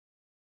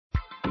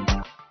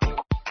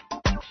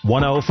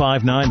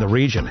1059 The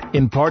Region,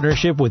 in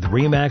partnership with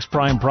RE/MAX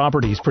Prime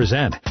Properties,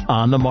 present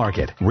On the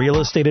Market, real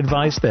estate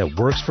advice that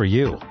works for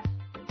you.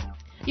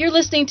 You're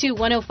listening to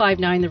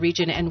 1059 The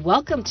Region, and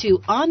welcome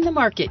to On the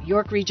Market,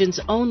 York Region's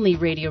only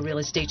radio real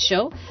estate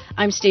show.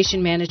 I'm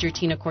station manager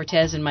Tina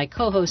Cortez, and my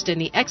co-host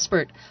and the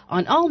expert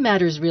on all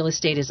matters real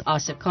estate is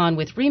Asif Khan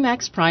with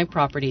RE/MAX Prime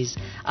Properties.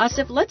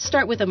 Asif, let's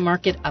start with a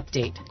market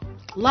update.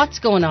 Lots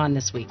going on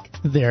this week.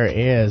 There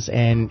is,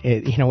 and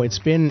it's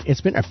been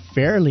a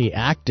fairly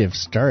active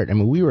start. I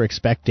mean, we were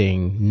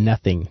expecting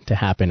nothing to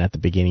happen at the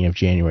beginning of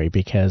January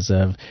because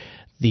of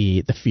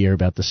the fear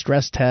about the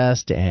stress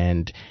test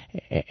and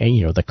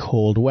the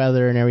cold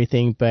weather and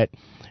everything. But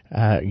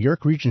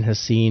York Region has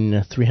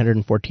seen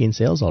 314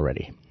 sales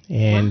already,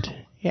 and wow.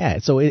 Yeah,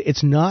 so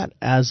it's not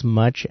as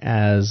much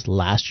as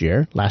last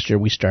year. Last year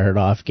we started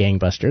off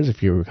gangbusters,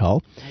 if you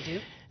recall. I do.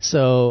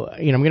 So,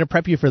 I'm going to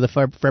prep you for the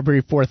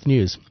February 4th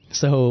news.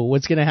 So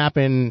what's going to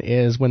happen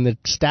is when the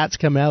stats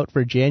come out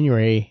for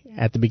January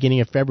at the beginning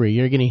of February,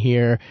 you're going to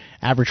hear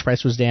average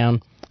price was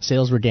down,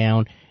 sales were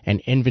down, and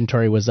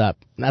inventory was up.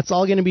 That's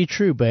all going to be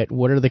true, but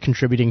what are the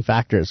contributing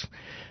factors?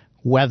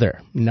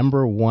 Weather,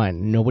 number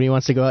one. Nobody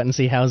wants to go out and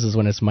see houses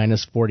when it's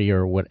minus 40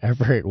 or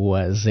whatever it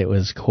was. It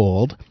was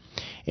cold.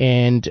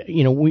 And,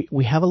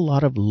 we have a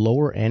lot of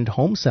lower-end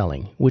home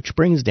selling, which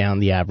brings down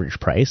the average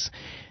price.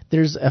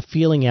 There's a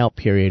feeling out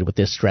period with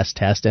this stress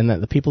test, and that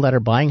the people that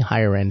are buying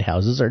higher-end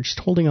houses are just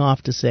holding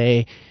off to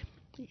say,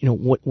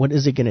 what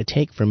is it going to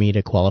take for me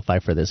to qualify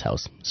for this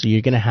house? So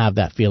you're going to have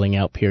that feeling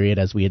out period,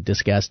 as we had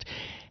discussed.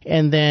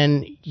 And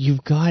then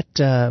you've got,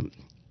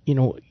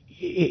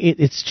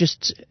 it's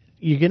just,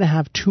 you're going to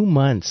have 2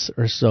 months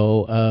or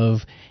so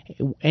of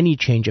any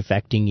change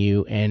affecting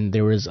you. And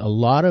there was a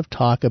lot of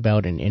talk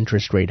about an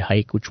interest rate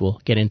hike, which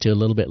we'll get into a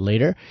little bit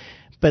later.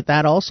 But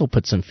that also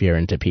put some fear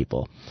into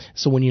people.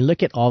 So when you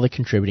look at all the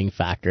contributing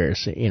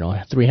factors,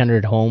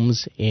 300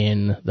 homes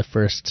in the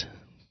first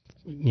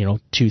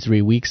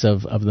 2-3 weeks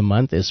of the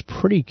month is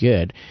pretty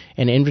good.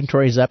 And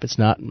inventory is up. It's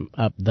not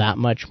up that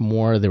much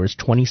more. There was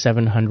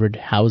 2,700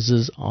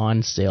 houses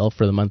on sale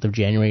for the month of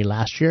January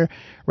last year.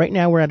 Right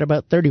now we're at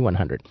about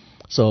 3,100.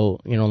 So,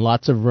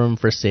 lots of room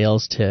for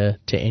sales to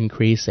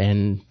increase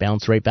and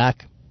bounce right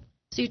back.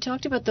 So you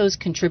talked about those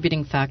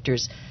contributing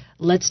factors.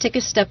 Let's take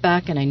a step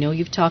back, and I know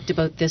you've talked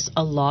about this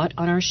a lot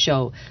on our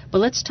show, but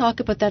let's talk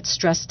about that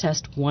stress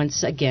test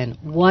once again.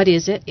 What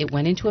is it? It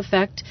went into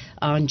effect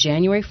on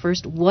January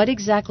 1st. What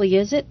exactly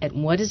is it,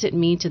 and what does it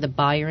mean to the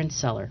buyer and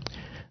seller?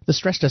 The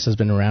stress test has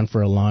been around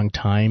for a long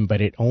time,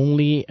 but it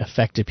only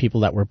affected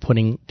people that were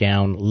putting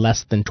down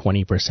less than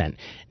 20%.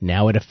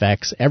 Now it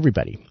affects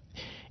everybody.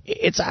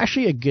 It's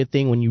actually a good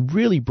thing when you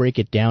really break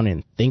it down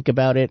and think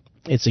about it.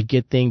 It's a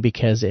good thing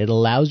because it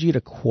allows you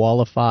to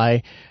qualify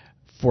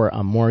for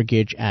a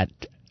mortgage at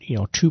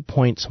 2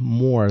 points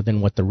more than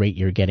what the rate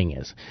you're getting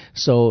is.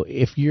 So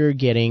if you're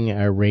getting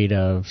a rate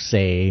of,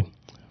 say,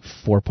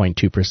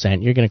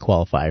 4.2%, you're going to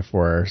qualify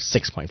for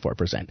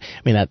 6.4%. I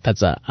mean,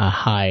 that's a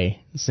high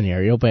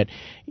scenario, but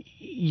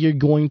you're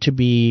going to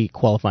be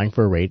qualifying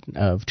for a rate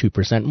of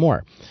 2%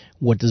 more.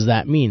 What does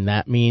that mean?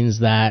 That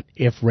means that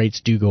if rates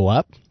do go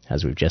up,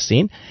 as we've just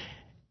seen,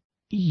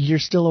 you're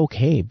still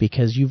okay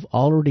because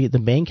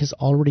the bank has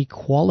already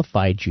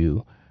qualified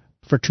you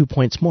for 2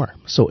 points more.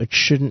 So it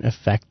shouldn't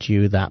affect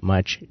you that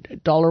much.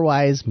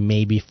 Dollar-wise,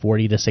 maybe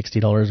 $40 to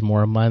 $60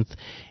 more a month.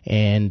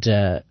 And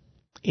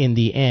in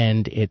the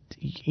end,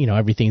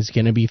 everything's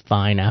going to be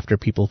fine after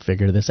people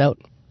figure this out.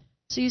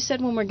 So you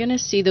said when we're going to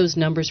see those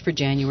numbers for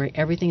January,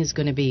 everything is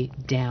going to be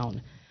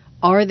down.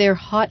 Are there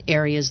hot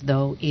areas,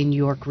 though, in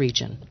York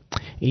Region?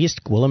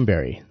 East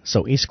Gwillimbury.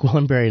 So East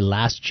Gwillimbury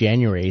last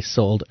January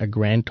sold a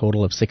grand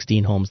total of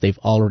 16 homes. They've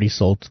already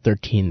sold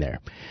 13 there.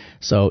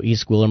 So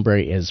East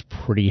Gwillimbury is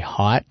pretty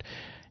hot.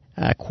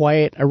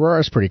 Quiet.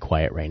 Aurora's pretty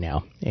quiet right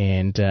now.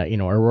 And,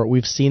 Aurora,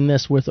 we've seen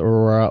this with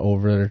Aurora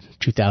over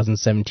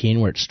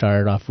 2017 where it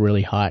started off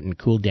really hot and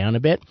cooled down a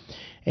bit.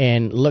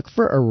 And look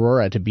for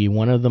Aurora to be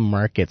one of the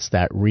markets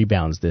that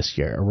rebounds this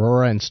year.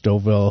 Aurora and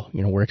Stouffville,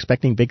 we're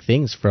expecting big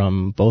things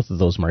from both of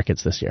those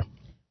markets this year.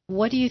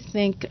 What do you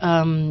think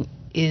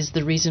is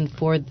the reason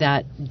for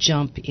that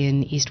jump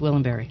in East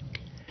Gwillimbury?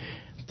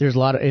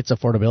 It's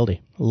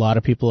affordability. A lot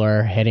of people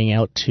are heading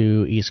out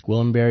to East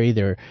Gwillimbury.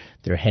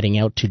 They're heading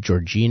out to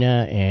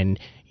Georgina, and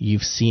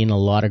you've seen a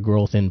lot of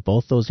growth in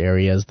both those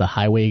areas. The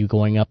highway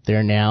going up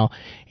there now,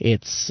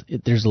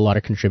 there's a lot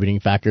of contributing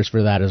factors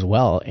for that as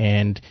well.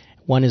 And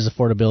one is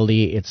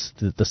affordability. It's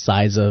the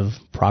size of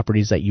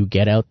properties that you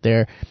get out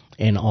there,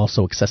 and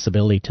also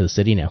accessibility to the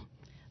city now.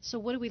 So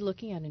what are we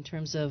looking at in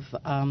terms of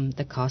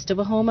the cost of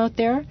a home out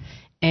there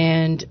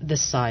and the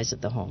size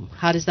of the home?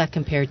 How does that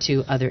compare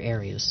to other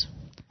areas?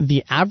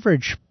 The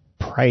average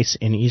price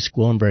in East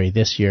Gwillimbury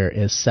this year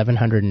is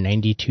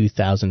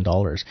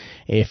 $792,000.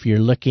 If you're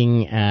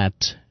looking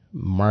at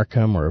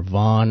Markham or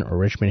Vaughan or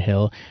Richmond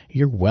Hill,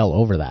 you're well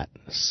over that.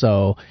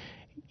 So,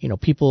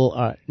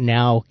 people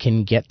now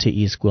can get to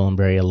East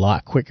Gwillimbury a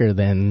lot quicker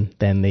than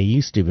they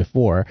used to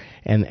before,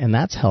 and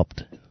that's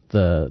helped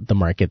the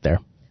market there.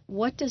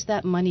 what does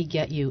that money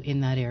get you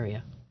in that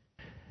area?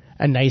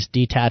 A nice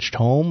detached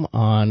home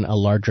on a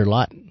larger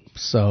lot.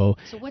 So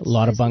what a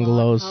lot of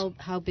bungalows.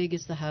 How big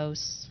is the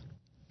house?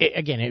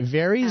 It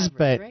varies, Average,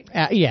 but right?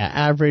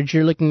 average.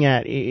 You're looking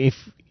at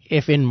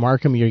if in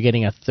Markham you're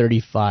getting a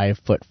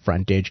 35-foot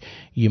frontage,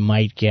 you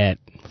might get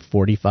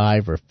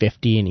 45 or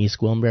 50 in East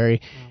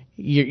Gwillimbury.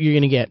 You're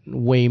going to get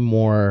way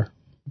more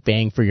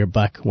bang for your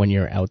buck when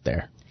you're out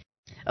there.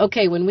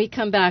 Okay, when we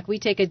come back, we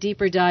take a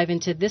deeper dive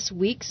into this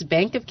week's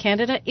Bank of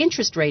Canada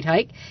interest rate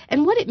hike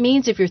and what it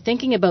means if you're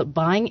thinking about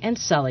buying and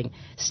selling.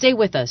 Stay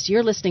with us.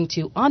 You're listening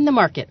to On the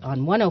Market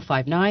on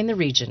 105.9 The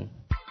Region.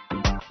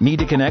 Need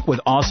to connect with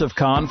Asif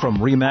Khan from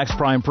Remax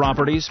Prime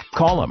Properties?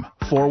 Call him,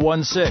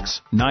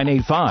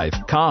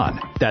 416-985-KHAN.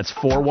 That's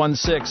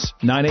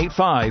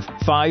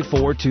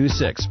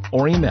 416-985-5426.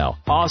 Or email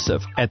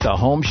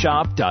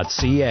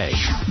asif@thehomeshop.ca.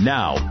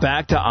 Now,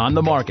 back to On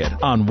the Market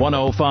on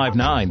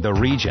 105.9 The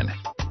Region.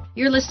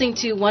 You're listening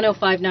to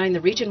 105.9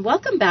 The Region.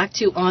 Welcome back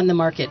to On the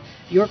Market,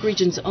 York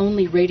Region's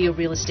only radio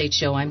real estate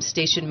show. I'm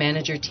station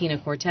manager Tina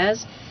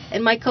Cortez,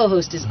 and my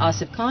co-host is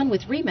Asif Khan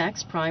with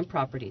Remax Prime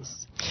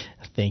Properties.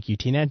 Thank you,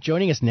 Tina.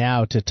 Joining us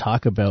now to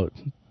talk about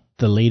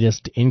the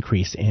latest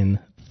increase in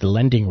the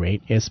lending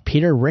rate is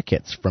Peter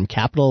Ricketts from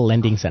Capital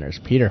Lending Centers.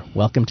 Peter,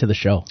 welcome to the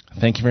show.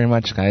 Thank you very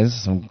much,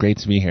 guys. It's great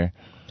to be here.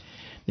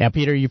 Now,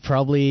 Peter, you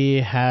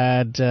probably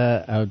had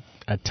a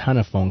ton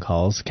of phone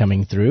calls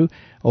coming through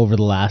over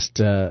the last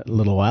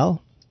little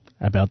while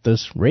about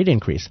this rate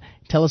increase.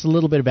 Tell us a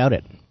little bit about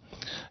it.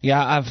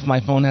 Yeah, my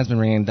phone has been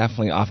ringing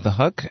definitely off the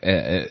hook.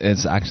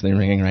 It's actually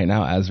ringing right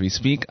now as we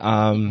speak.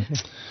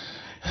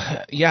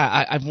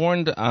 Yeah, I've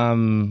warned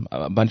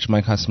a bunch of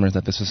my customers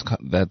that this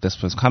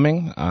was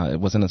coming. It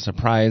wasn't a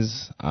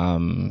surprise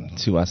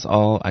to us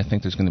all. I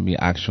think there's going to be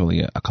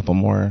actually a couple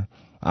more,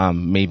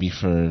 maybe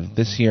for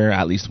this year,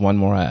 at least one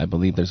more. I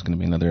believe there's going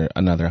to be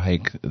another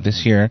hike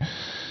this year,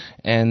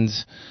 and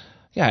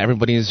yeah,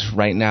 everybody's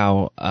right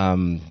now a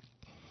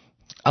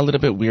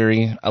little bit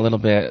weary, a little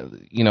bit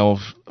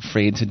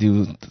afraid to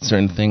do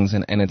certain things,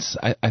 and it's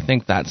I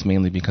think that's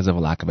mainly because of a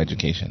lack of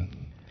education.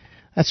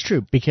 That's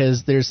true,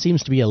 because there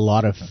seems to be a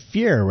lot of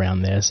fear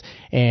around this,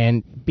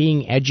 and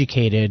being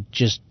educated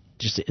just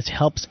it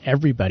helps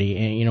everybody.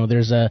 And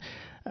there's a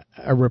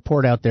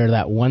report out there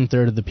that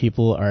 1/3 of the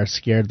people are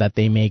scared that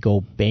they may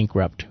go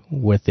bankrupt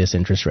with this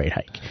interest rate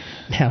hike.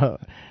 Now,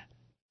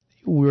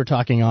 we were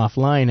talking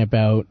offline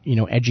about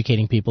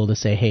educating people to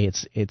say, hey,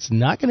 it's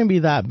not going to be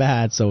that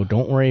bad, so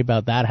don't worry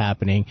about that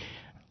happening.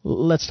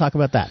 Let's talk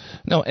about that.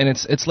 No, and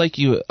it's like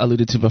you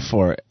alluded to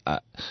before.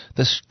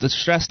 The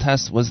stress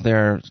test was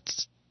there.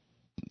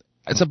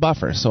 It's a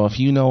buffer. So if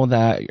you know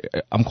that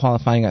I'm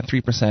qualifying at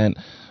 3%,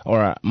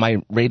 or my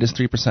rate is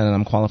 3% and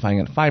I'm qualifying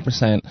at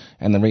 5%,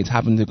 and the rates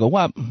happen to go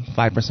up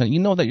 5%, you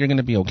know that you're going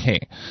to be okay.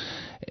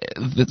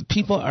 The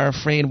people are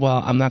afraid,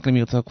 well, I'm not going to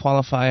be able to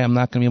qualify, I'm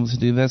not going to be able to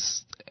do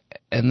this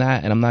and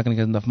that, and I'm not going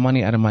to get enough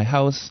money out of my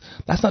house.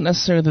 That's not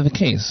necessarily the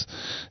case.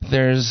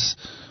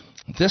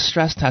 This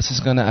stress test is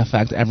going to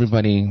affect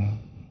everybody.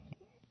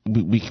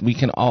 We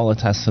can all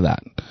attest to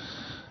that.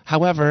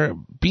 However,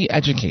 be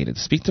educated.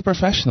 Speak to a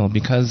professional,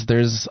 because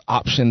there's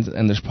options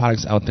and there's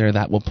products out there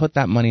that will put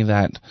that money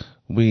that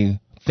we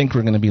think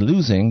we're going to be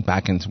losing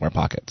back into our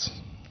pockets.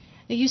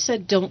 You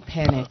said don't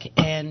panic,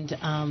 and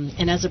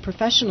as a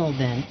professional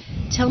then,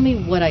 tell me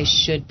what I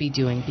should be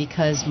doing,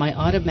 because my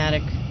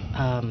automatic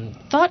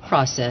thought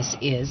process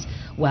is,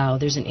 wow,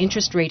 there's an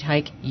interest rate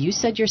hike. You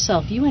said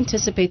yourself, you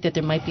anticipate that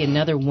there might be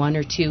another one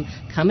or two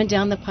coming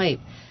down the pipe.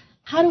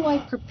 How do I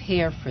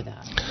prepare for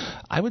that?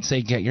 I would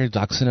say get your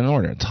ducks in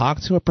order.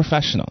 Talk to a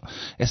professional.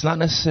 It's not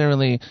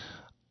necessarily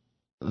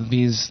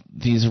these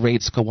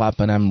rates go up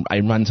and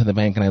I run to the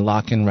bank and I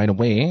lock in right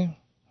away.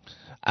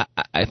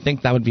 I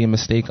think that would be a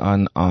mistake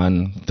on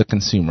the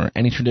consumer.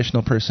 Any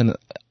traditional person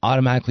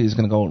automatically is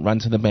going to go run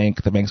to the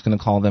bank. The bank's going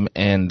to call them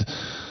and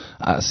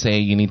say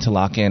you need to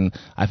lock in.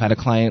 I've had a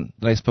client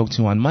that I spoke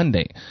to on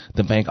Monday.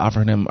 The bank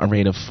offered him a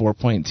rate of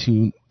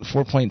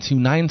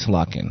 4.29 to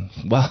lock in.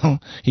 Well,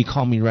 he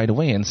called me right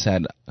away and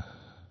said,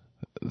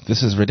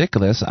 this is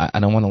ridiculous. I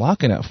don't want to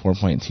lock in at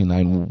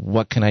 4.29.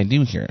 What can I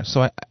do here?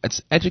 So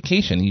it's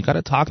education. You got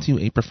to talk to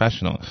a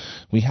professional.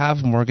 We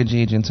have mortgage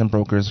agents and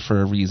brokers for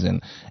a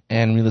reason,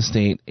 and real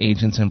estate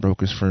agents and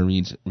brokers for a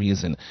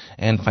reason,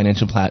 and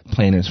financial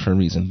planners for a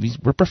reason.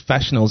 We're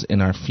professionals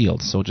in our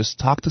field. So just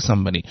talk to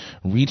somebody.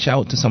 Reach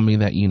out to somebody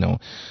that you know.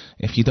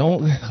 If you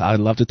don't, I'd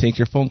love to take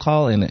your phone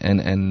call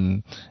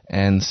and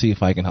see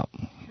if I can help.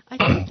 I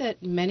think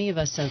that many of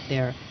us out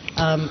there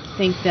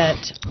think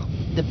that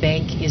the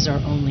bank is our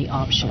only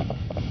option.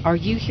 Are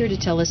you here to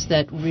tell us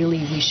that really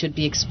we should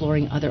be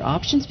exploring other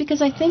options?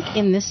 Because I think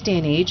in this day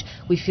and age,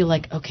 we feel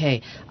like,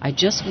 okay, I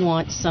just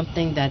want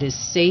something that is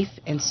safe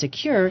and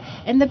secure,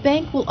 and the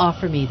bank will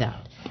offer me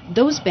that.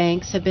 Those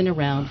banks have been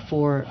around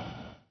for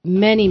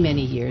many,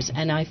 many years,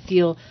 and I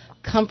feel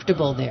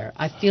comfortable there.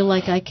 I feel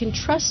like I can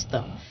trust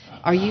them.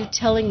 Are you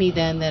telling me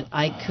then that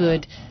I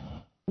could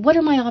what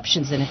are my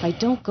options then if I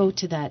don't go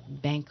to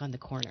that bank on the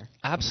corner?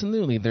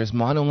 Absolutely. There's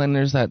mono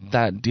lenders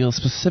that deal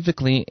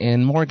specifically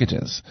in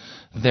mortgages.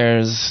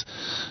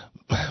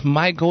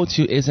 My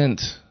go-to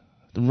isn't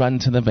run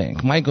to the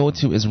bank. My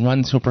go-to is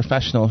run to a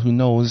professional who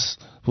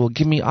will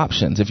give me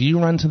options. If you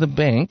run to the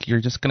bank,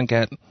 you're just going to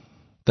get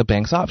the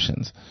bank's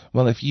options.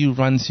 Well, if you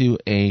run to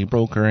a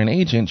broker or an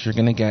agent, you're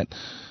going to get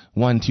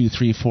 1, 2,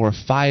 3, 4,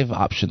 5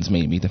 options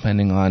maybe,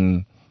 depending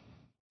on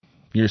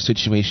your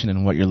situation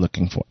and what you're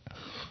looking for.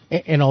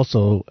 And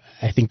also,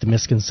 I think the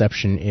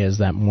misconception is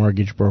that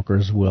mortgage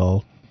brokers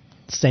will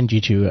send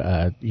you to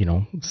a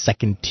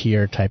second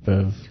tier type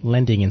of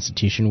lending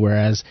institution,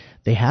 whereas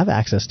they have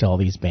access to all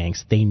these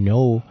banks. They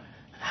know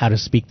how to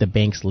speak the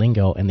bank's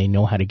lingo, and they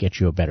know how to get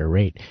you a better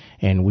rate.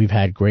 And we've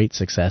had great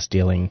success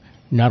dealing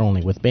not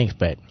only with banks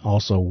but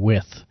also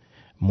with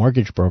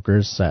mortgage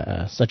brokers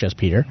such as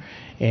Peter,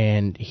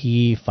 and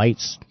he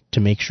fights to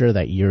make sure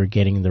that you're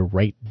getting the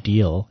right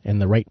deal and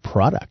the right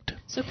product.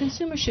 So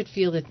consumers should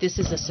feel that this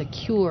is a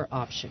secure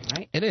option,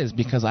 right? It is,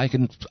 because I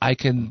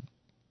can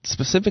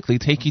specifically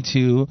take you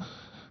to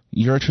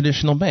your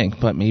traditional bank,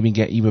 but maybe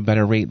get you a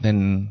better rate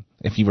than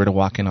if you were to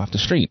walk in off the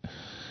street.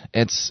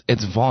 It's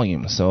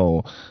volume.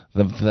 So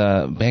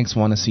the banks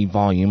want to see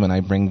volume, and I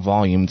bring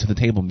volume to the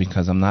table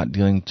because I'm not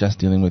dealing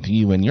with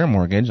you and your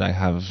mortgage. I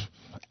have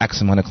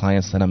X amount of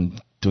clients that I'm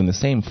doing the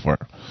same for.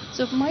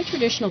 So if my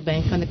traditional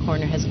bank on the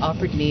corner has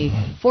offered me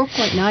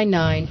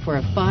 4.99 for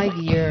a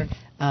 5-year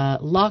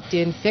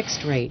locked-in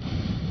fixed rate,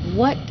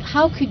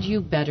 how could you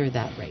better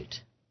that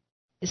rate?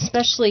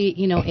 Especially,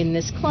 in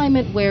this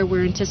climate where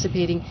we're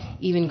anticipating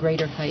even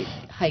greater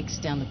hikes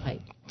down the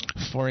pipe.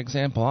 For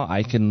example,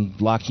 I can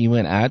lock you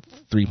in at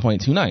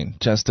 3.29.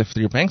 Just if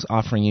your bank's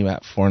offering you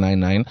at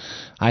 4.99,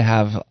 I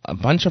have a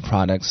bunch of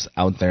products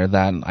out there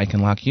that I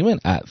can lock you in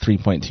at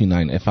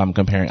 3.29 if I'm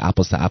comparing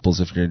apples to apples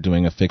if you're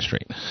doing a fixed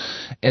rate.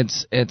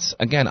 It's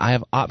again, I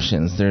have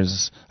options.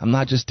 I'm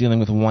not just dealing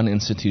with one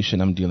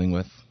institution, I'm dealing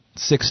with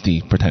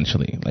 60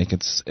 potentially. Like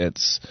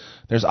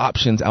there's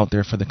options out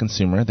there for the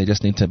consumer. They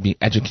just need to be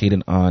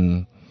educated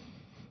on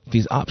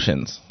these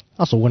options.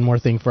 Also, one more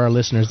thing for our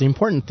listeners, the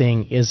important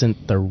thing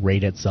isn't the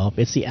rate itself,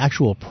 it's the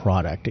actual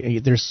product.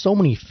 There's so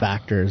many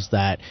factors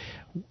that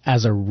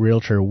as a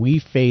realtor we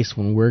face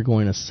when we're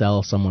going to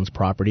sell someone's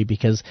property,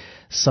 because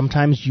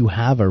sometimes you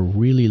have a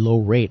really low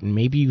rate and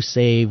maybe you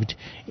saved,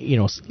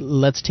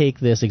 let's take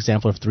this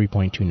example of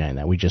 3.29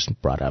 that we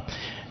just brought up.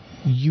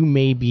 You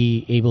may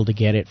be able to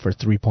get it for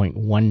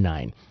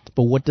 3.19.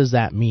 But what does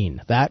that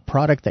mean? That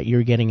product that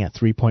you're getting at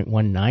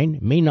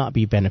 3.19 may not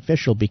be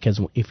beneficial,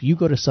 because if you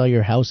go to sell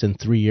your house in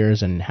 3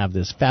 years and have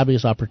this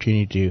fabulous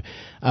opportunity to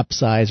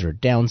upsize or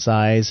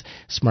downsize,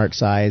 smart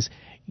size,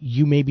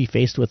 you may be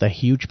faced with a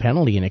huge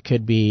penalty, and it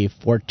could be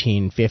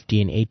 $14,000,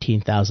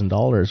 $15,000,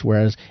 $18,000.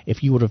 Whereas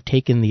if you would have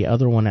taken the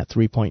other one at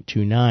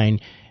 3.29,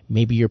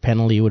 maybe your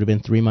penalty would have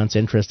been 3 months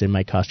interest and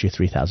might cost you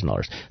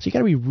 $3,000. So you got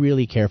to be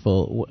really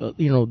careful.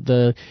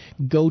 The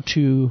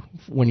go-to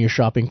when you're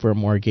shopping for a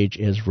mortgage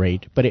is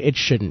rate, but it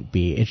shouldn't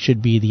be. It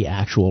should be the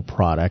actual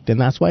product. And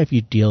that's why if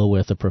you deal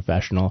with a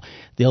professional,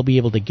 they'll be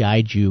able to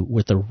guide you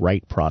with the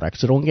right product.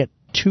 So don't get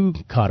too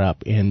caught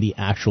up in the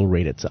actual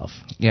rate itself.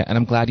 Yeah, and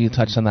I'm glad you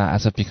touched on that,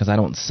 Asif, because I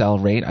don't sell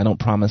rate. I don't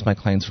promise my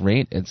clients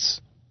rate. It's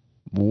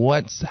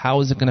how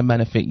is it going to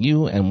benefit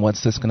you, and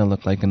what's this going to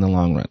look like in the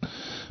long run?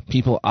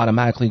 People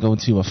automatically go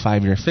to a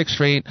 5-year fixed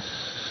rate.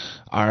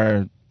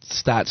 Our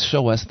stats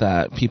show us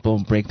that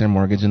people break their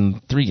mortgage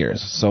in 3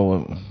 years.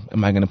 So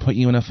am I going to put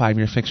you in a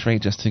 5-year fixed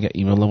rate just to get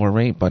you a lower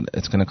rate, but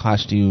it's going to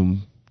cost you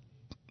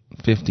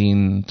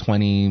 $15,000,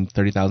 $20,000,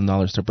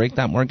 $30,000 to break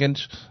that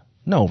mortgage?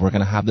 No, we're going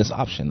to have this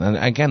option. And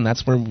again,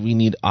 that's where we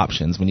need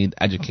options. We need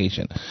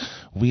education.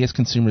 We as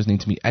consumers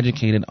need to be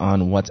educated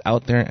on what's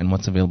out there and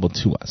what's available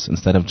to us,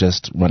 instead of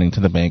just running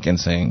to the bank and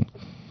saying,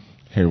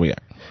 here we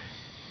are.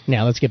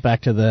 Now, let's get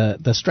back to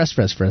the stress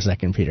test for a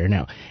second, Peter.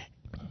 Now,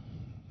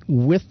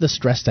 with the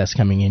stress test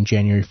coming in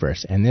January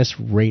 1st and this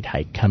rate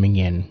hike coming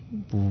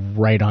in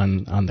right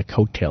on the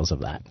coattails of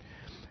that,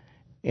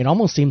 it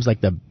almost seems like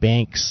the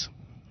banks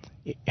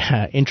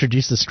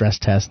introduced the stress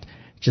test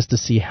just to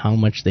see how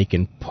much they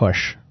can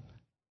push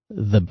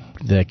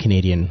the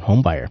Canadian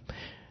home buyer.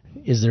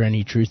 Is there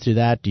any truth to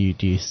that? Do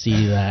you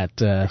see that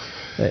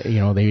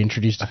they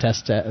introduced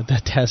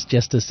the test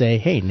just to say,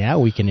 hey, now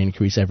we can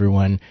increase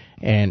everyone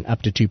and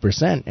up to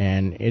 2%,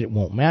 and it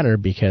won't matter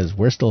because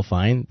we're still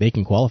fine. They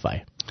can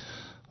qualify.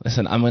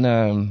 Listen, I'm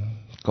gonna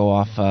go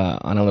off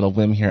on a little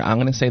whim here. I'm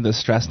gonna say the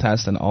stress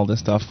test and all this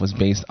stuff was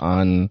based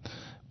on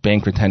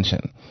bank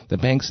retention. The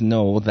banks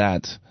know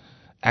that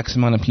X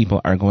amount of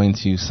people are going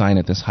to sign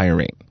at this higher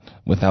rate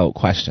without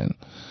question.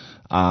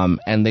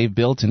 And they've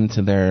built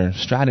into their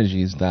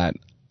strategies that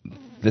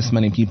this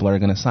many people are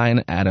going to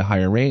sign at a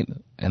higher rate,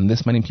 and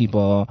this many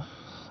people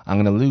I'm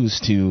going to lose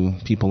to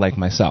people like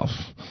myself.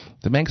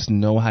 The banks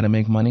know how to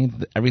make money.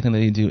 Everything that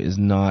they do is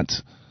not...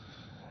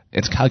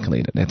 It's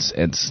calculated.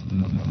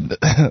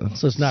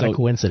 So it's not a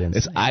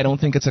coincidence. I don't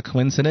think it's a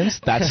coincidence.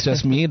 That's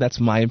just me. That's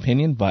my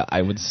opinion. But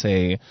I would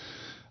say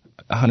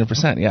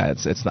 100%. Yeah,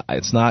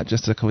 it's not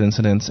just a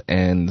coincidence,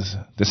 and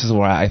this is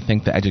where I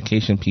think the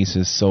education piece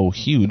is so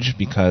huge,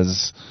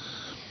 because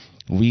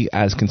we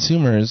as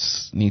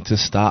consumers need to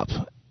stop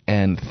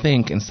and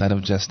think instead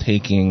of just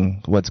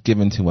taking what's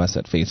given to us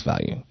at face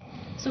value.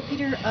 So,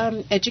 Peter,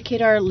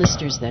 educate our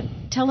listeners then.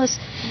 Tell us,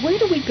 where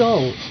do we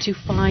go to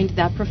find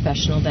that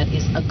professional that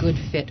is a good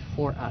fit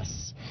for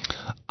us?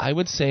 I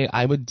would say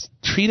I would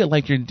treat it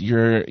like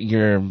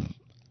you're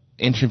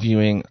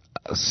interviewing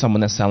someone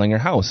that's selling your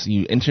house.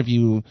 You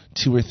interview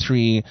 2 or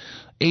 3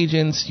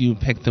 agents. You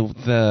pick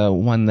the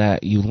one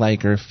that you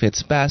like or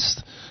fits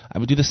best. I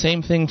would do the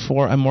same thing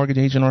for a mortgage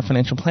agent or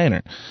financial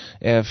planner.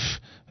 If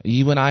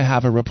you and I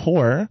have a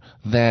rapport,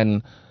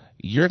 then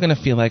you're going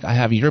to feel like I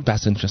have your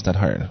best interest at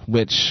heart,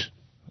 which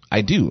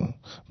I do.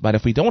 But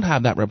if we don't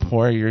have that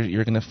rapport,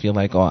 you're going to feel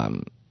like,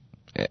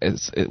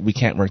 we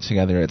can't work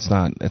together. It's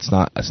not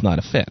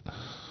a fit.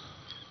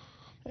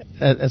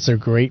 That's a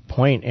great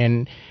point,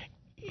 and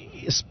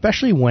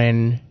especially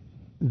when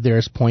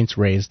there's points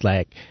raised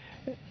like,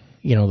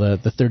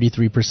 the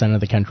 33%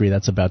 of the country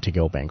that's about to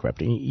go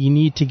bankrupt. You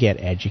need to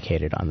get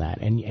educated on that,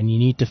 and you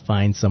need to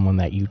find someone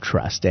that you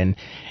trust. And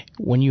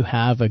when you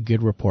have a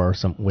good rapport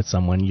with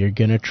someone, you're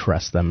going to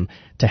trust them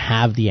to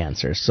have the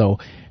answers. So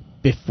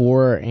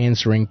before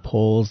answering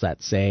polls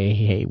that say,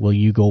 hey, will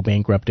you go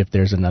bankrupt if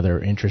there's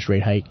another interest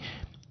rate hike,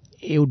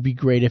 it would be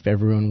great if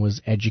everyone was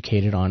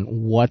educated on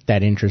what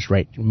that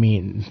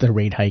the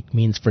rate hike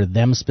means for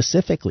them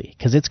specifically,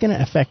 because it's going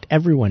to affect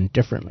everyone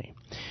differently.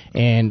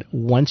 And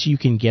once you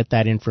can get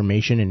that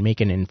information and make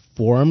an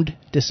informed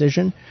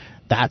decision,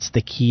 that's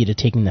the key to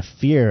taking the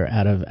fear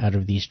out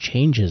of these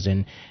changes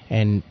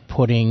and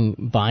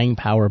putting buying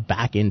power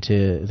back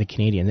into the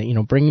Canadian.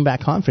 Bringing back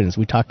confidence.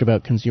 We talked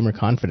about consumer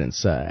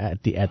confidence in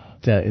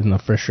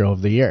the first show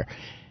of the year.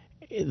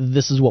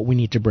 This is what we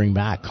need to bring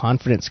back.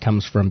 Confidence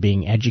comes from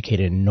being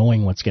educated and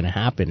knowing what's going to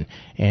happen,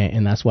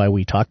 and that's why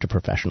we talk to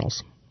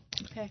professionals.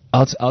 Okay.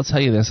 I'll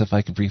tell you this, if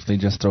I could briefly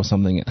just throw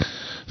something in.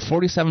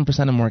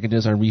 47% of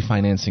mortgages are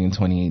refinancing in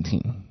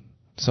 2018.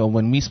 So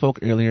when we spoke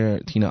earlier,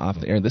 Tina, off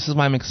the air, this is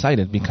why I'm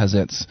excited, because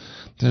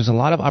there's a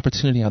lot of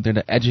opportunity out there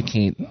to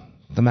educate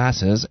the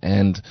masses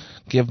and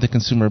give the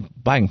consumer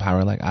buying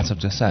power, like Asif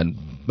just said,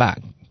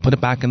 back. Put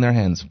it back in their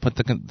hands. Put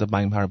the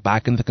buying power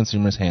back in the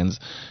consumer's hands,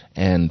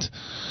 and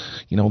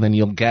then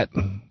you'll get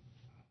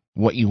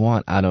what you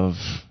want out of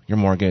your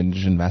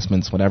mortgage,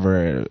 investments,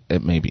 whatever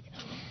it may be.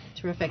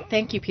 Terrific.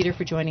 Thank you, Peter,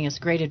 for joining us.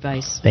 Great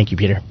advice. Thank you,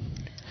 Peter.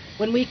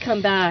 When we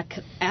come back,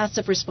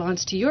 Asif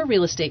responds to your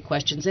real estate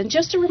questions. And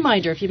just a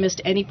reminder, if you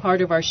missed any part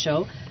of our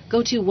show,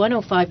 go to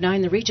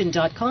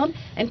 1059theregion.com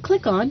and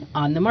click on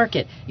the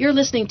Market. You're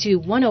listening to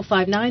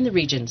 1059 The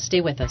Region.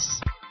 Stay with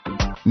us.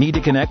 Need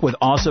to connect with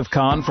Asif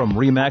Khan from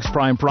RE/MAX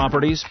Prime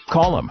Properties?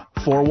 Call him,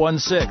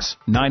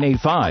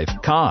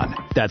 416-985-KHAN.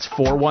 That's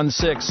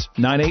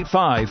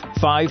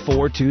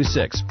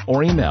 416-985-5426.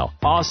 Or email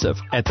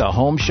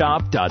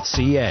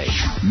asif@thehomeshop.ca.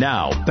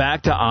 Now,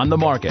 back to On the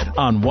Market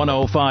on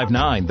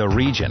 1059 The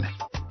Region.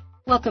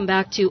 Welcome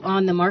back to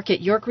On the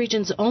Market, York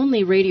Region's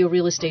only radio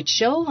real estate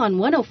show on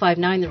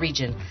 1059 The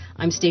Region.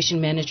 I'm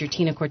station manager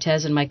Tina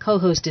Cortez, and my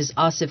co-host is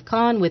Asif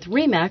Khan with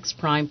RE/MAX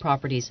Prime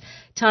Properties.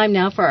 Time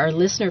now for our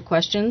listener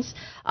questions.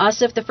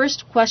 Asif, the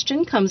first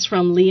question comes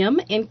from Liam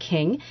in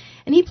King,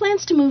 and he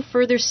plans to move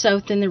further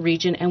south in the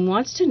region and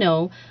wants to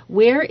know,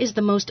 where is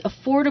the most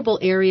affordable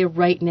area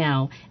right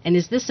now, and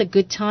is this a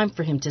good time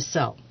for him to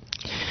sell?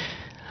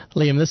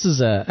 Liam, this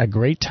is a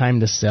great time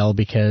to sell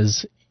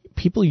because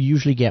people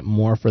usually get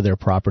more for their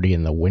property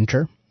in the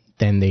winter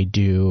than they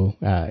do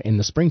in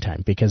the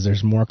springtime, because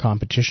there's more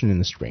competition in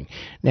the spring.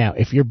 Now,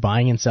 if you're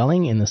buying and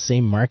selling in the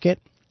same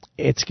market,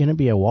 it's going to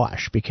be a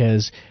wash,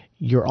 because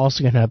you're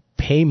also going to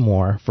pay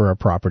more for a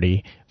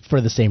property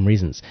for the same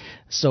reasons.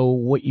 So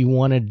what you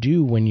want to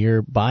do when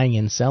you're buying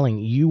and selling,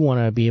 you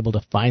want to be able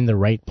to find the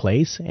right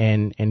place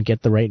and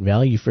get the right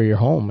value for your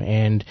home.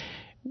 And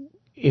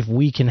if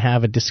we can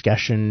have a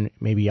discussion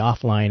maybe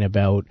offline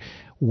about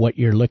what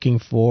you're looking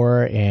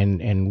for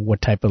and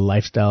what type of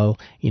lifestyle,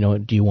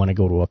 do you want to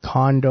go to a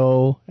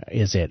condo?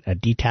 Is it a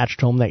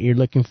detached home that you're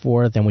looking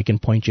for? Then we can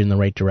point you in the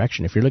right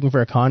direction. If you're looking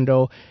for a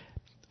condo,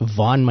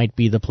 Vaughan might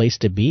be the place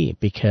to be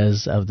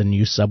because of the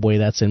new subway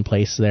that's in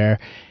place there.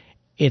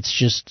 It's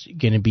just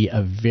going to be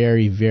a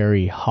very,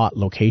 very hot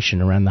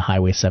location around the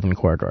Highway 7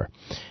 corridor.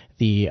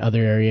 The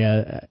other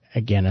area,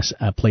 again,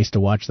 a place to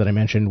watch that I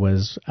mentioned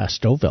was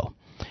Stouffville.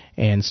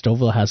 And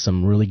Stouffville has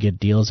some really good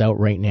deals out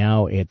right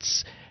now.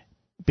 It's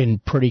been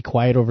pretty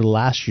quiet over the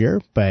last year,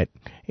 but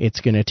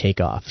it's going to take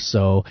off.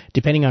 So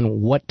depending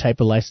on what type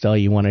of lifestyle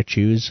you want to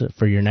choose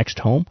for your next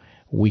home,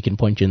 we can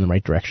point you in the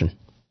right direction.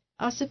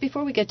 Asif,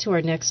 before we get to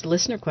our next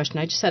listener question,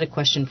 I just had a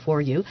question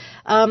for you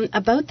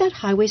about that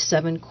Highway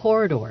 7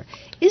 corridor.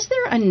 Is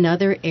there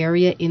another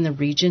area in the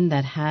region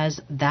that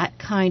has that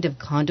kind of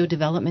condo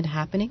development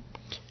happening?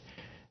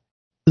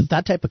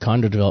 That type of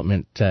condo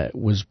development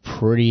was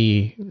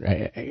pretty...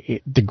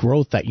 the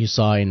growth that you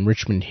saw in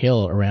Richmond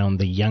Hill around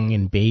the Yonge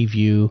and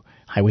Bayview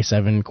Highway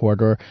 7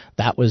 corridor,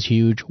 that was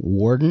huge.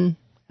 Warden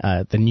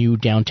the new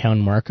downtown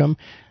Markham.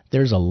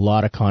 There's a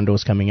lot of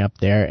condos coming up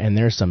there, and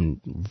there's some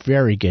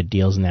very good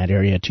deals in that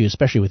area too,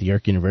 especially with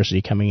York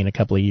University coming in a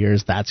couple of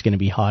years. That's going to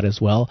be hot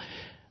as well.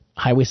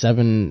 Highway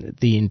 7,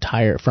 the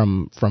entire,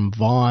 from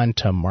Vaughan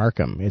to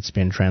Markham, it's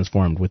been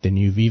transformed with the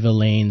new Viva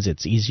lanes.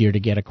 It's easier to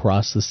get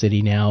across the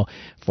city now.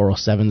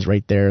 407's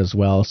right there as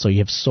well. So you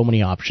have so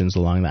many options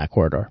along that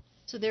corridor.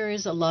 So there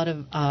is a lot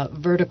of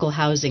vertical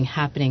housing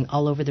happening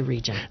all over the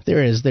region.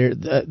 There is.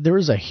 There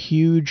is a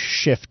huge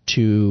shift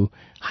to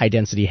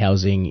high-density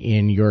housing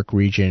in York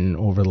region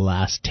over the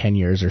last 10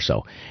 years or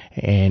so.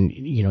 And,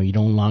 you know, you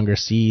no longer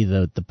see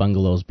the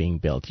bungalows being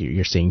built.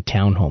 You're seeing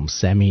townhomes,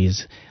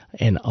 semis,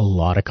 and a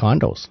lot of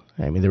condos.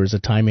 I mean, there was a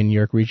time in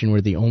York region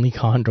where the only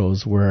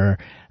condos were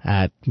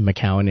at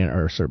McCowan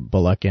or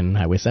Bullock and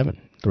Highway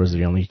 7. Those were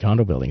the only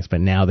condo buildings,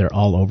 but now they're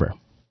all over.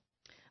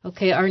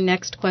 Okay, our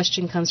next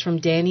question comes from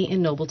Danny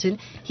in Nobleton.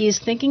 He is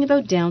thinking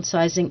about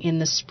downsizing in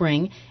the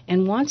spring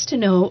and wants to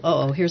know,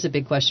 here's a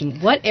big question,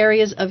 what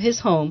areas of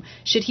his home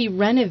should he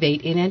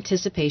renovate in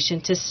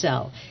anticipation to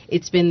sell?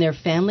 It's been their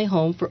family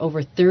home for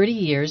over 30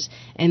 years,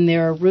 and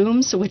there are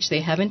rooms which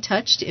they haven't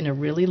touched in a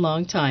really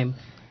long time.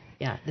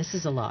 Yeah, this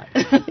is a lot.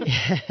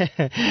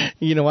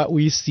 You know what?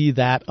 We see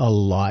that a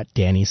lot,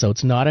 Danny, so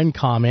it's not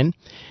uncommon.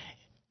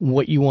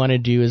 What you want to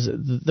do is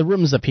the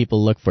rooms that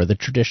people look for, the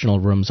traditional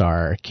rooms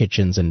are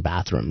kitchens and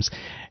bathrooms.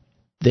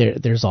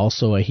 There's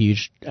also a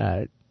huge,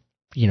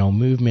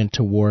 movement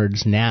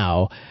towards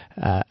now.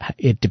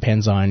 It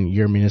depends on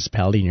your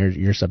municipality and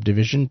your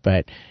subdivision,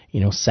 but,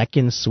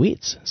 second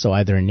suites. So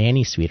either a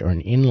nanny suite or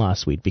an in-law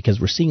suite, because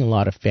we're seeing a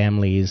lot of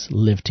families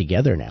live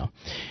together now.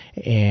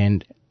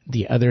 And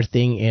the other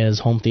thing is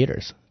home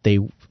theaters.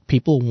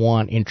 People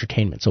want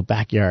entertainment. So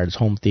backyards,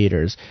 home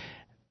theaters.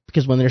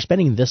 Because when they're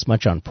spending this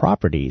much on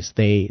properties,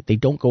 they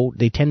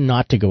tend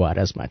not to go out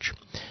as much.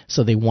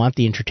 So they want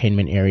the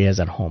entertainment areas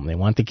at home. They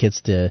want the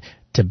kids to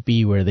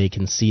be where they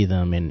can see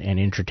them and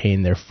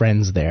entertain their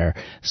friends there.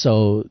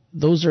 So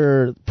those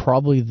are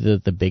probably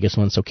the biggest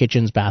ones. So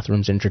kitchens,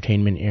 bathrooms,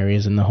 entertainment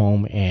areas in the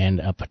home, and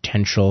a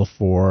potential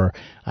for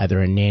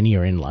either a nanny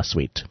or in-law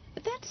suite.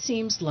 That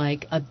seems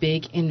like a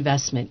big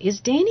investment. Is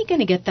Danny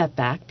going to get that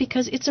back?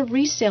 Because it's a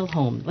resale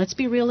home. Let's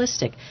be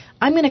realistic.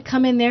 I'm going to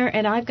come in there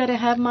and I've got to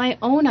have my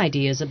own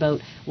ideas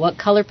about what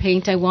color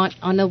paint I want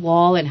on the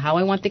wall and how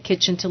I want the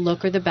kitchen to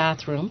look or the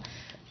bathroom.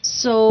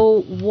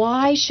 So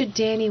why should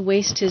Danny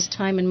waste his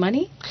time and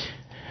money?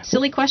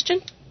 Silly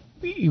question.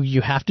 You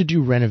have to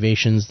do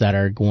renovations that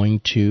are going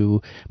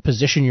to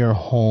position your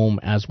home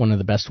as one of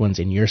the best ones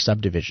in your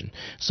subdivision.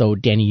 So,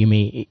 Danny, you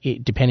may,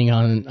 depending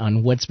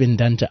on what's been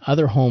done to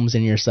other homes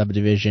in your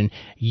subdivision,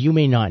 you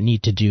may not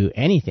need to do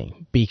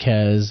anything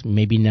because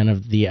maybe none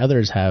of the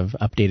others have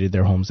updated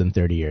their homes in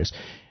 30 years.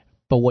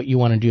 But what you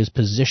want to do is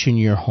position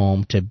your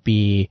home to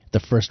be the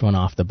first one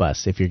off the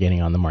bus if you're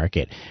getting on the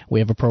market.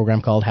 We have a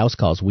program called House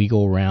Calls. We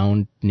go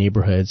around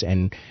neighborhoods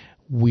and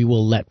we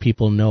will let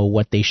people know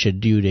what they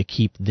should do to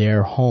keep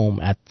their home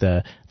at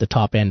the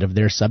top end of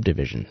their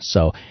subdivision.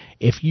 So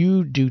if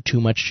you do too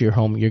much to your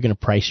home, you're going to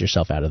price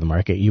yourself out of the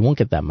market. You won't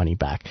get that money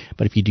back.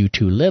 But if you do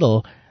too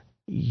little,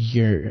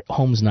 your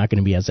home's not going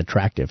to be as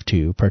attractive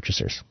to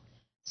purchasers.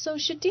 So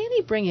should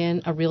Danny bring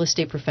in a real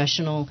estate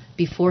professional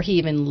before he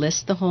even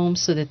lists the home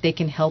so that they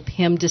can help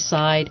him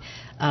decide,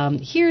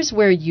 here's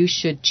where you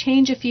should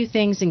change a few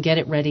things and get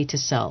it ready to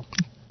sell?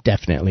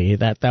 Definitely.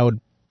 That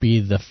would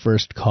be the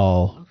first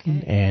call.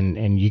 Okay.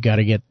 And you got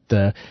to get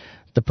the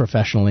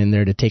professional in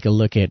there to take a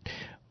look at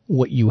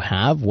what you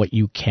have, what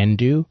you can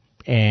do,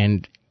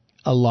 and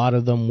a lot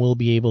of them will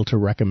be able to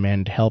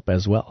recommend help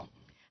as well.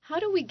 How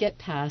do we get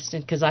past,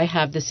 and because I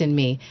have this in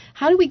me,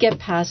 how do we get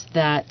past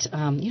that,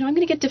 I'm going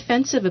to get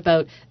defensive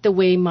about the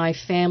way my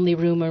family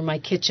room or my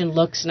kitchen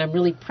looks, and I'm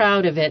really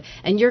proud of it,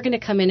 and you're going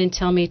to come in and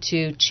tell me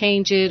to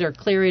change it or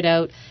clear it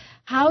out.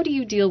 How do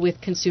you deal with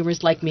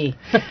consumers like me?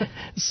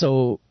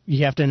 So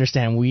you have to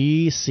understand,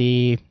 we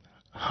see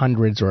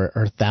hundreds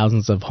or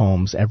thousands of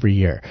homes every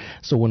year.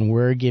 So when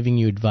we're giving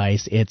you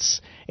advice,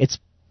 it's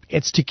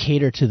to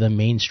cater to the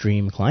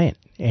mainstream client.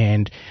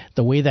 And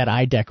the way that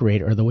I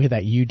decorate or the way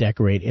that you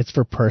decorate, it's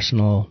for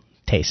personal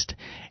taste.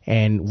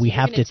 And we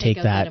have to take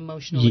that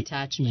emotional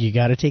attachment. You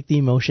got to take the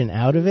emotion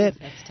out of it.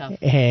 That's tough.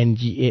 And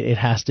it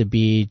has to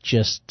be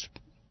just,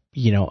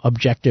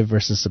 objective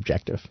versus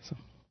subjective. So.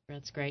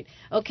 That's great.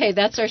 Okay,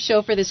 that's our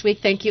show for this week.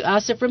 Thank you,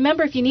 Asif.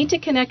 Remember, if you need to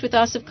connect with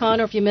Asif Khan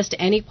or if you missed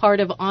any part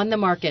of On the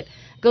Market,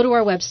 go to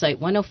our website,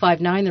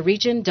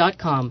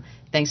 1059theregion.com.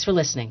 Thanks for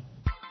listening.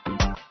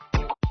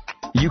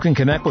 You can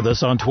connect with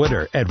us on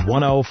Twitter at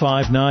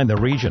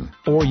 1059theregion,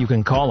 or you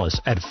can call us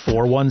at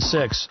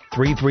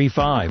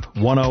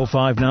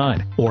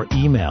 416-335-1059, or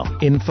email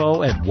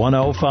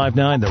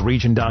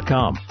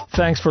info@1059theregion.com.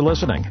 Thanks for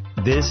listening.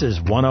 This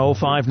is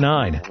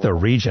 1059 The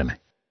Region.